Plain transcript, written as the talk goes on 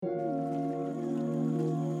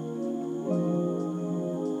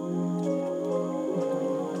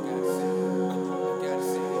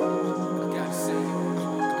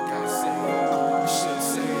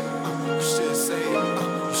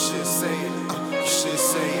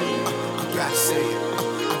gotta say it.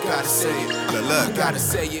 I gotta say it. Look, I gotta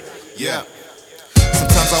say it. yeah.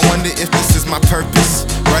 Sometimes I wonder if this is my purpose.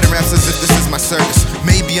 Writing raps as if this is my service.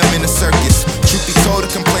 Maybe I'm in a circus. Truth be told, a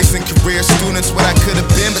complacent career student's what I could have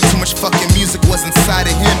been, but too much fucking music was inside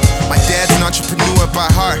of him. My dad's an entrepreneur by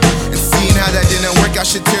heart, and seeing how that didn't work out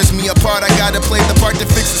shit tears me apart. I gotta play the part to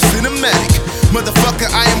fix the cinematic. Motherfucker,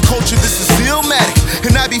 I am culture, this is Stillmatic.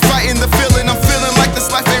 And I be fighting the feeling, I'm feeling like this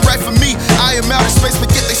life ain't right for me. I am outer space, but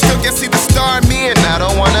yet they still can't see the star in me. And I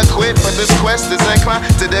don't wanna quit, but this quest is inclined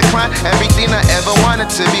to decline everything I ever wanted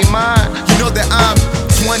to be mine. You know that I'm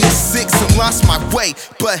 26 and lost my way,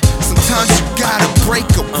 but sometimes you gotta break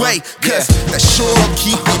away, cause that sure will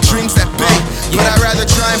keep your dreams at bay. But I'd rather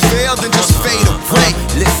try and fail than just fade away.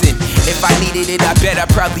 Listen, if I needed it, I bet I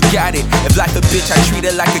probably got it. If life a bitch, I treat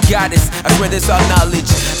her like a goddess. I swear there's all knowledge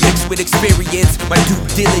mixed with experience. My due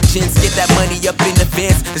diligence, get that money up in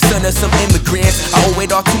advance. The son of some immigrants, I owe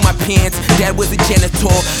it all to my parents. Dad was a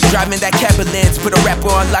janitor, driving that Cavalance. Put a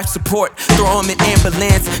rapper on life support, throw him in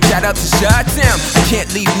ambulance. Shout out to Chi-Town, I can't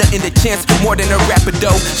leave nothing to chance. More than a rapper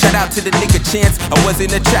though, shout out to the nigga Chance. I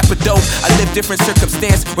wasn't a trapper though, I lived different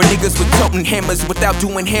circumstance. Where niggas were toting hammers without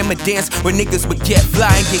doing hammer dance. Where niggas would get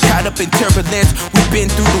fly and get caught up in turbulence. We've been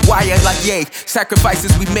through the wire like yay,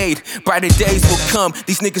 sacrifices we made. Brighter days will come,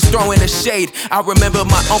 these niggas throwing a shade. I remember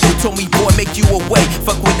my uncle told me, boy, make you away.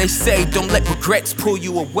 Fuck what they say, don't let regrets pull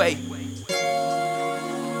you away.